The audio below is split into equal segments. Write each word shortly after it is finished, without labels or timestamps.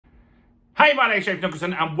Hey, my name is James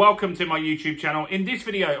Nicholson and welcome to my YouTube channel. In this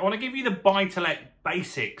video, I want to give you the buy-to-let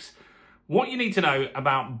basics, what you need to know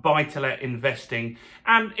about buy-to-let investing.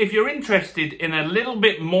 And if you're interested in a little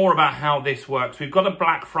bit more about how this works, we've got a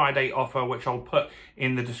Black Friday offer, which I'll put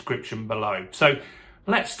in the description below. So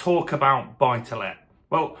let's talk about buy-to-let.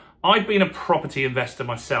 Well, I've been a property investor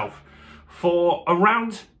myself for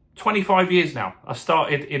around 25 years now. I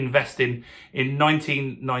started investing in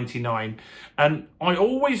 1999 and I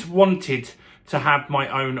always wanted to have my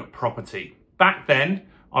own property. Back then,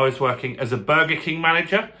 I was working as a Burger King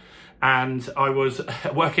manager and I was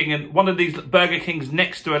working in one of these Burger Kings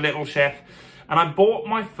next to a little chef, and I bought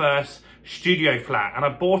my first studio flat and I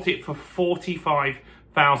bought it for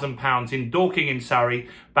 £45,000 in Dorking in Surrey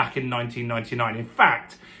back in 1999. In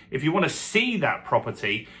fact, if you want to see that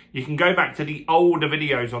property, you can go back to the older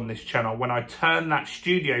videos on this channel when I turned that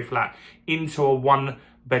studio flat into a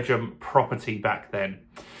one-bedroom property back then.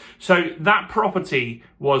 So that property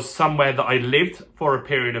was somewhere that I lived for a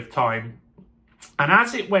period of time. And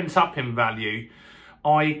as it went up in value,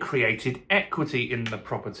 I created equity in the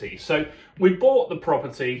property. So we bought the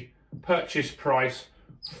property, purchase price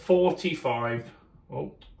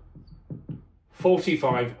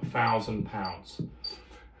 £45,000.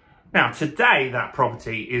 Now, today that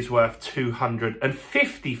property is worth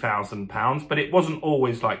 £250,000, but it wasn't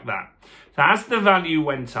always like that. So as the value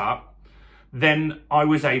went up, then I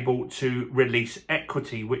was able to release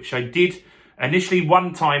equity, which I did initially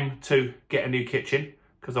one time to get a new kitchen,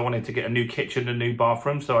 because I wanted to get a new kitchen, a new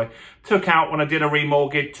bathroom. So I took out, when I did a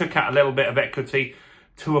remortgage, took out a little bit of equity,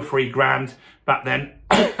 £2 or £3 grand back then,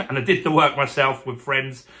 and I did the work myself with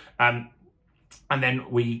friends. And then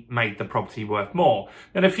we made the property worth more.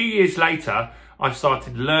 Then a few years later, I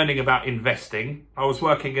started learning about investing. I was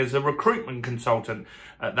working as a recruitment consultant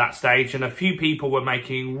at that stage, and a few people were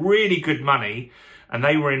making really good money, and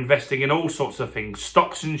they were investing in all sorts of things,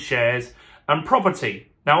 stocks and shares and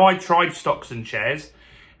property. Now, I tried stocks and shares,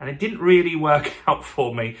 and it didn't really work out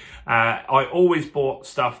for me. I always bought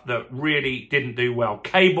stuff that really didn't do well.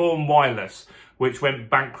 Cable & Wireless, which went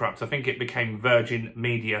bankrupt. I think it became Virgin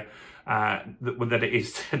Media. That it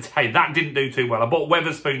is today. That didn't do too well. I bought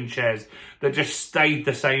Weatherspoon shares that just stayed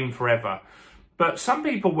the same forever. But some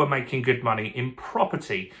people were making good money in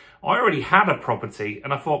property. I already had a property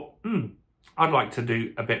and I thought, I'd like to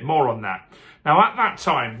do a bit more on that. Now, at that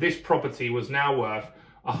time, this property was now worth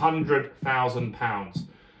 £100,000.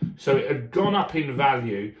 So it had gone up in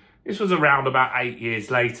value. This was around about 8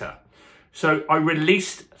 years later. So I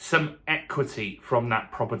released some equity from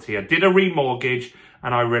that property. I did a remortgage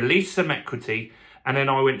and I released some equity, and then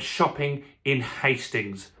I went shopping in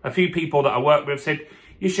Hastings. A few people that I work with said,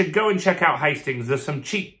 you should go and check out Hastings. There's some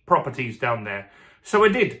cheap properties down there. So I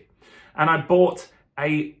did. And I bought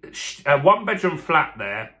a one-bedroom flat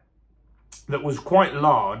there that was quite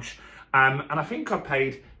large. And I think I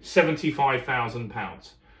paid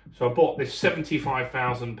 £75,000. So I bought this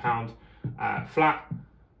 £75,000 flat.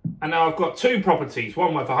 And now I've got two properties,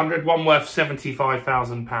 one worth 100, one worth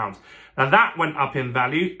 £75,000. Now that went up in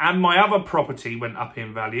value and my other property went up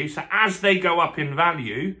in value. So as they go up in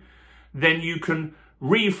value, then you can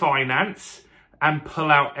refinance and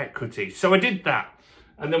pull out equity. So I did that.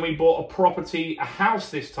 And then we bought a property, a house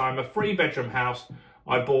this time, a 3-bedroom house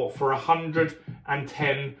I bought for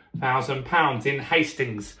 £110,000 in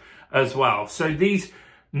Hastings as well. So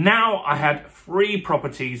now I had 3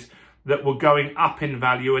 properties that were going up in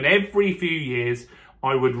value, and every few years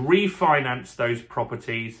I would refinance those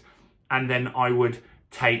properties and then I would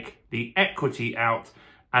take the equity out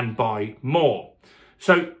and buy more.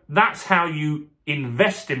 So that's how you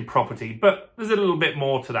invest in property, but there's a little bit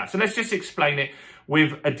more to that. So let's just explain it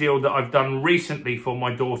with a deal that I've done recently for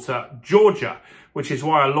my daughter, Georgia, which is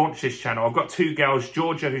why I launched this channel. I've got 2 girls,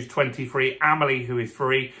 Georgia, who's 23, Amelie, who is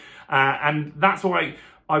 3. And that's why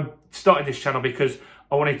I started this channel, because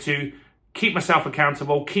I wanted to keep myself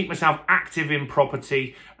accountable, keep myself active in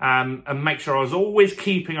property, and make sure I was always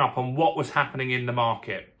keeping up on what was happening in the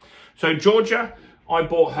market. So Georgia, I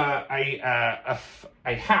bought her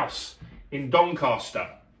a house in Doncaster.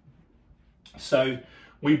 So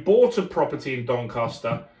we bought a property in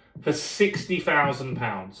Doncaster for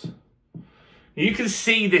 £60,000. You can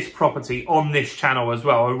see this property on this channel as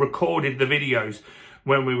well. I recorded the videos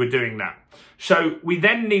when we were doing that. So we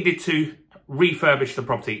then needed to refurbish the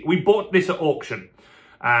property. We bought this at auction.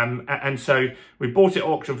 And so we bought it at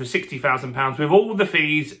auction for £60,000 with all the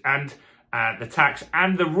fees and the tax,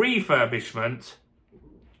 and the refurbishment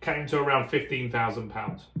came to around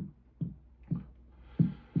 £15,000.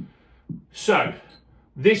 So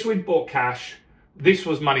this we bought cash. This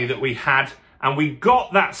was money that we had, and we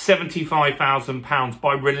got that £75,000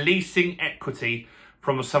 by releasing equity equity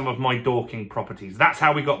from some of my Dorking properties. That's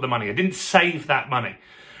how we got the money. I didn't save that money.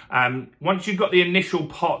 Once you've got the initial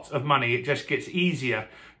pot of money, it just gets easier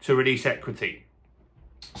to release equity.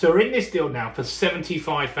 So we're in this deal now for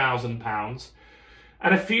 £75,000.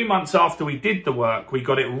 And a few months after we did the work, we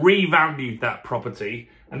got it revalued, that property.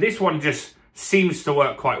 And this one just seems to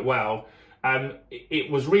work quite well. It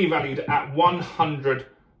was revalued at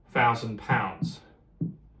 £100,000.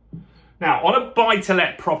 Now, on a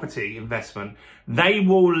buy-to-let property investment, they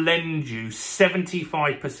will lend you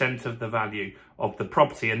 75% of the value of the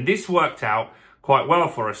property. And this worked out quite well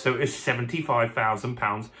for us. So it was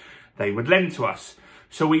 £75,000 they would lend to us.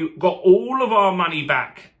 So we got all of our money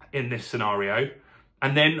back in this scenario.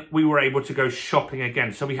 And then we were able to go shopping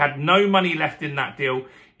again. So we had no money left in that deal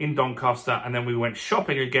in Doncaster. And then we went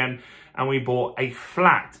shopping again and we bought a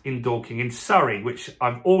flat in Dorking in Surrey, which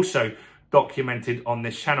I've also documented on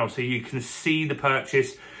this channel. So you can see the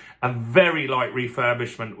purchase. A very light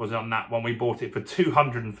refurbishment was on that one. We bought it for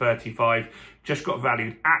 235, just got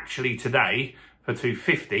valued actually today for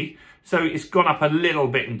 250. So it's gone up a little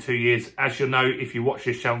bit in 2 years. As you'll know, if you watch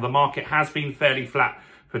this channel, the market has been fairly flat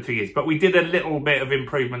for 2 years, but we did a little bit of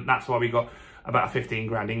improvement. That's why we got about a 15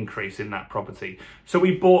 grand increase in that property. So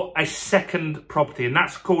we bought a second property, and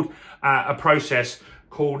that's called a process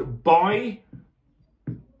called buy,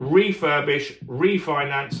 refurbish,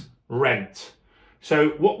 refinance, rent. So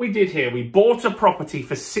what we did here, we bought a property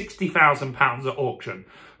for £60,000 at auction.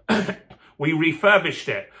 We refurbished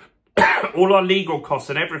it. All our legal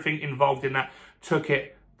costs and everything involved in that took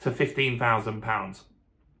it to £15,000.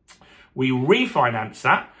 We refinanced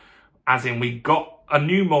that, as in we got a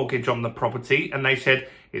new mortgage on the property and they said,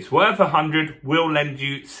 it's worth 100, we'll lend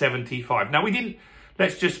you 75. Now we didn't,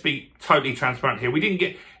 let's just be totally transparent here. We didn't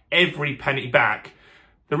get every penny back.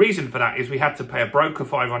 The reason for that is we had to pay a broker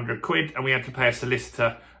 500 quid and we had to pay a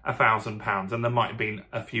solicitor £1,000, and there might have been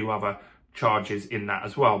a few other charges in that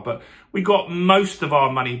as well. But we got most of our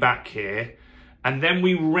money back here, and then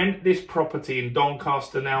we rent this property in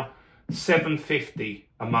Doncaster now, £750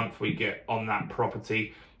 a month we get on that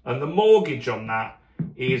property, and the mortgage on that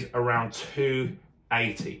is around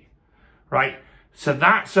 £280, right? So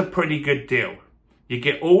that's a pretty good deal. You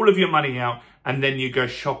get all of your money out and then you go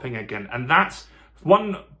shopping again. And that's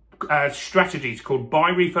one strategy. It's called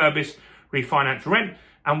buy, refurbish, refinance, rent.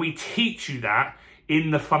 And we teach you that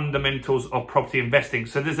in the fundamentals of property investing.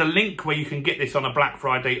 So there's a link where you can get this on a Black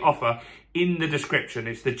Friday offer in the description.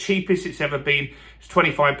 It's the cheapest it's ever been. It's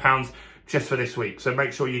 £25 just for this week. So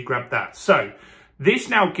make sure you grab that. So this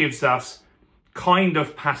now gives us kind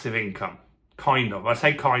of passive income. Kind of. I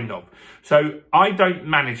say kind of. So I don't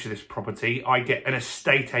manage this property. I get an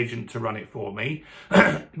estate agent to run it for me.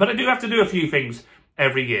 But I do have to do a few things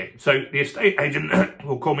every year. So the estate agent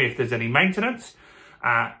will call me if there's any maintenance,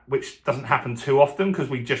 which doesn't happen too often because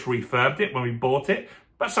we just refurbed it when we bought it.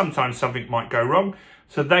 But sometimes something might go wrong.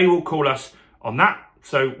 So they will call us on that.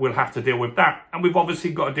 So we'll have to deal with that. And we've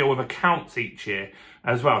obviously got to deal with accounts each year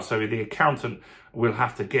as well. So the accountant will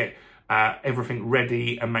have to get everything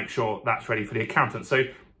ready and make sure that's ready for the accountant. So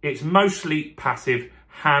it's mostly passive,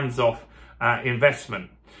 hands-off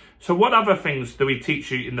investment. So what other things do we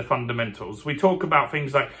teach you in the fundamentals? We talk about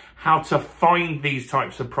things like how to find these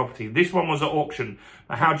types of property. This one was at auction.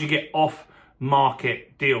 How do you get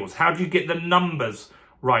off-market deals? How do you get the numbers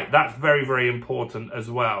right? That's very, very important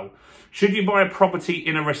as well. Should you buy a property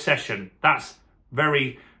in a recession? That's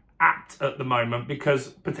very apt at the moment because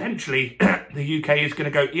potentially the UK is going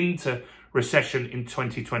to go into recession in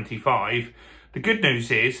 2025. The good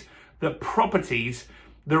news is that properties,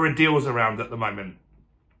 there are deals around at the moment.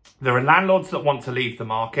 There are landlords that want to leave the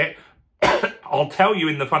market. I'll tell you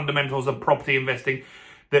in the fundamentals of property investing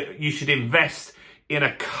that you should invest in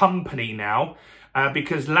a company now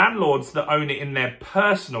because landlords that own it in their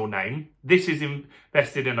personal name, this is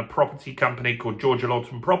invested in a property company called Georgia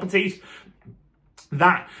Lawton Properties.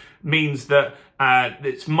 That means that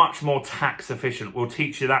it's much more tax efficient. We'll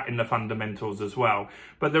teach you that in the fundamentals as well.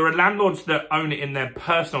 But there are landlords that own it in their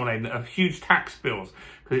personal name that have huge tax bills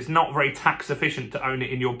because it's not very tax efficient to own it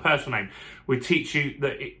in your personal name. We teach you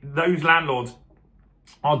that those landlords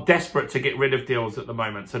are desperate to get rid of deals at the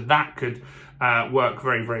moment. So that could work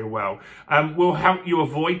very, very well. We'll help you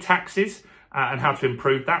avoid taxes and how to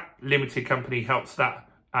improve that. Limited company helps that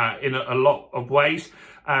in a lot of ways.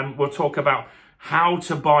 We'll talk about how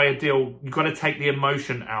to buy a deal. You've got to take the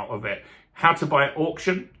emotion out of it. How to buy at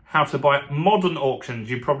auction, how to buy at modern auctions.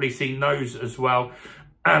 You've probably seen those as well.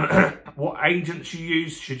 What agents you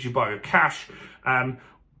use. Should you buy with cash?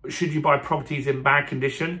 Should you buy properties in bad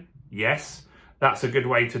condition? Yes, that's a good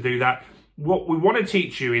way to do that. What we want to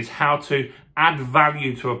teach you is how to add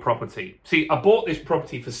value to a property. See, I bought this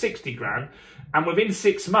property for 60 grand, and within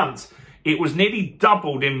 6 months, it was nearly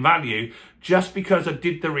doubled in value just because I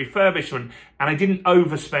did the refurbishment and I didn't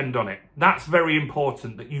overspend on it. That's very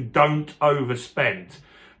important, that you don't overspend.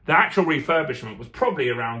 The actual refurbishment was probably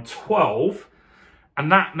around 12,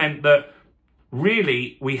 and that meant that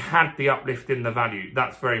really we had the uplift in the value.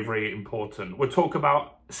 That's very, very important. We'll talk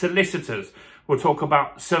about solicitors. We'll talk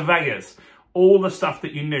about surveyors. All the stuff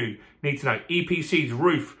that you need to know. EPCs,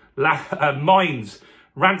 roof, mines,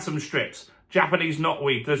 ransom strips, Japanese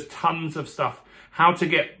knotweed. There's tons of stuff. How to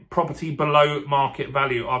get property below market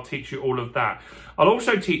value. I'll teach you all of that. I'll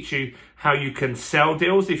also teach you how you can sell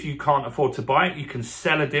deals if you can't afford to buy it. You can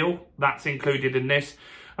sell a deal. That's included in this.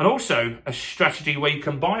 And also a strategy where you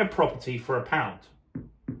can buy a property for £1.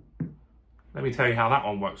 Let me tell you how that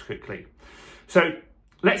one works quickly. So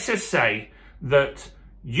let's just say that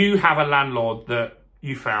you have a landlord that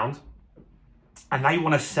you found and they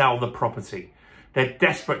want to sell the property. They're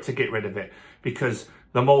desperate to get rid of it because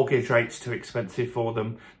the mortgage rate's too expensive for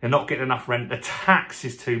them. They're not getting enough rent. The tax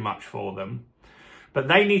is too much for them. But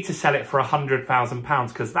they need to sell it for £100,000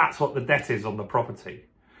 because that's what the debt is on the property.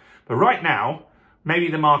 But right now,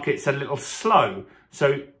 maybe the market's a little slow.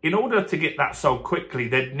 So in order to get that sold quickly,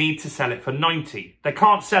 they'd need to sell it for 90. They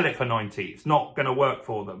can't sell it for 90. It's not going to work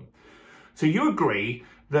for them. So you agree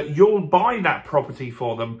that you'll buy that property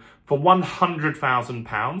for them for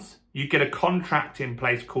 £100,000. You get a contract in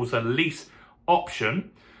place called a lease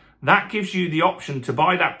option. That gives you the option to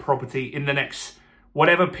buy that property in the next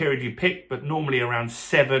whatever period you pick, but normally around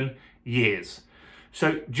 7 years.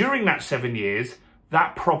 So during that 7 years,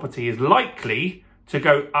 that property is likely to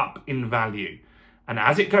go up in value. And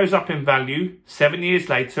as it goes up in value, 7 years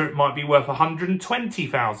later, it might be worth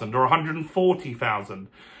 120,000 or 140,000.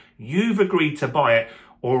 You've agreed to buy it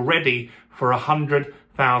already for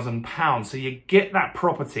 £100,000. So you get that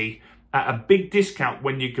property at a big discount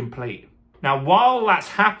when you complete. Now, while that's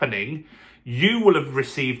happening, you will have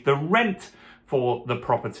received the rent for the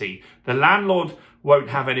property. The landlord won't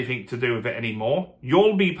have anything to do with it anymore.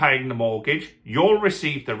 You'll be paying the mortgage. You'll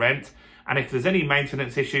receive the rent. And if there's any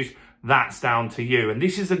maintenance issues, that's down to you. And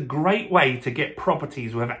this is a great way to get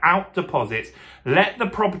properties without deposits. Let the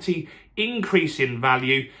property increase in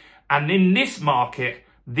value. And in this market,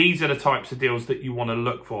 these are the types of deals that you want to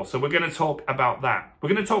look for. So we're going to talk about that. We're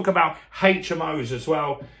going to talk about HMOs as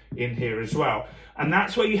well in here as well. And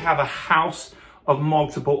that's where you have a house of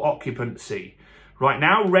multiple occupancy. Right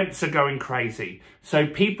now, rents are going crazy. So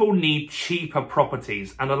people need cheaper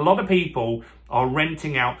properties. And a lot of people are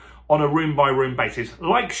renting out on a room-by-room basis,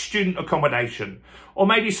 like student accommodation. Or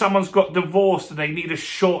maybe someone's got divorced and they need a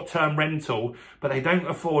short-term rental, but they can't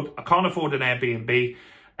afford an Airbnb.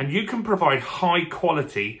 And you can provide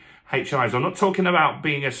high-quality HMOs. I'm not talking about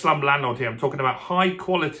being a slum landlord here. I'm talking about high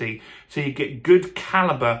quality, so you get good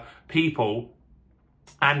caliber people.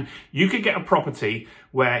 And you could get a property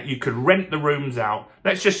where you could rent the rooms out.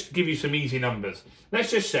 Let's just give you some easy numbers.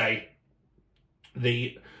 Let's just say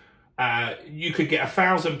you could get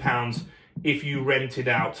 £1,000 if you rented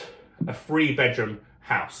out a 3-bedroom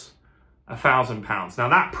house. £1,000. Now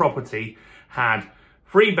that property had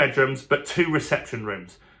 3 bedrooms, but 2 reception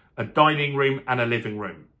rooms, a dining room and a living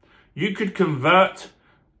room. You could convert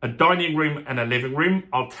a dining room and a living room.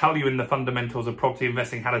 I'll tell you in the fundamentals of property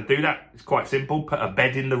investing how to do that. It's quite simple. Put a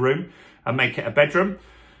bed in the room and make it a bedroom.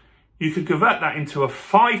 You could convert that into a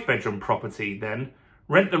 5-bedroom property then,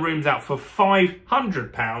 rent the rooms out for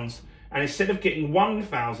 £500, and instead of getting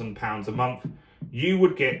 £1,000 a month, you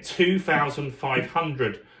would get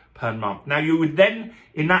 £2,500 per month. Now you would then,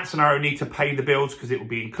 in that scenario, need to pay the bills because it would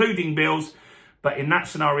be including bills. But in that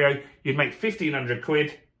scenario, you'd make 1,500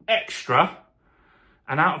 quid extra.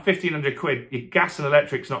 And out of 1,500 quid, your gas and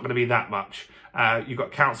electric's not going to be that much. You've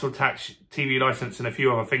got council tax, TV licence and a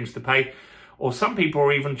few other things to pay. Or some people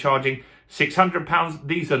are even charging £600.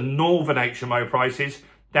 These are northern HMO prices.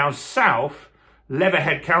 Down south,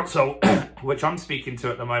 Leatherhead Council, which I'm speaking to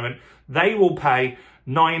at the moment, they will pay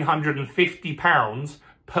 £950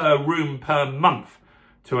 per room per month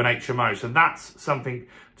to an HMO. So that's something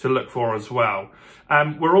to look for as well.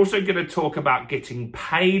 We're also going to talk about getting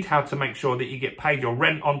paid, how to make sure that you get paid your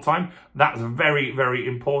rent on time. That's very, very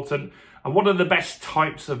important. And what are the best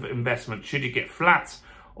types of investment? Should you get flats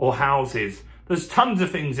or houses? There's tons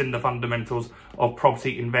of things in the fundamentals of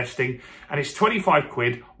property investing, and it's 25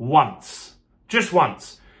 quid once, just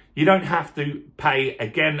once. You don't have to pay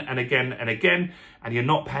again and again and again, and you're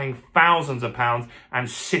not paying thousands of pounds and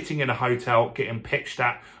sitting in a hotel getting pitched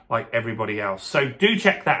at like everybody else. So do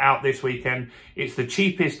check that out this weekend. It's the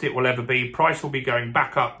cheapest it will ever be. Price will be going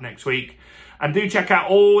back up next week. And do check out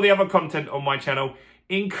all the other content on my channel,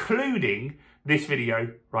 including this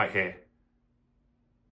video right here.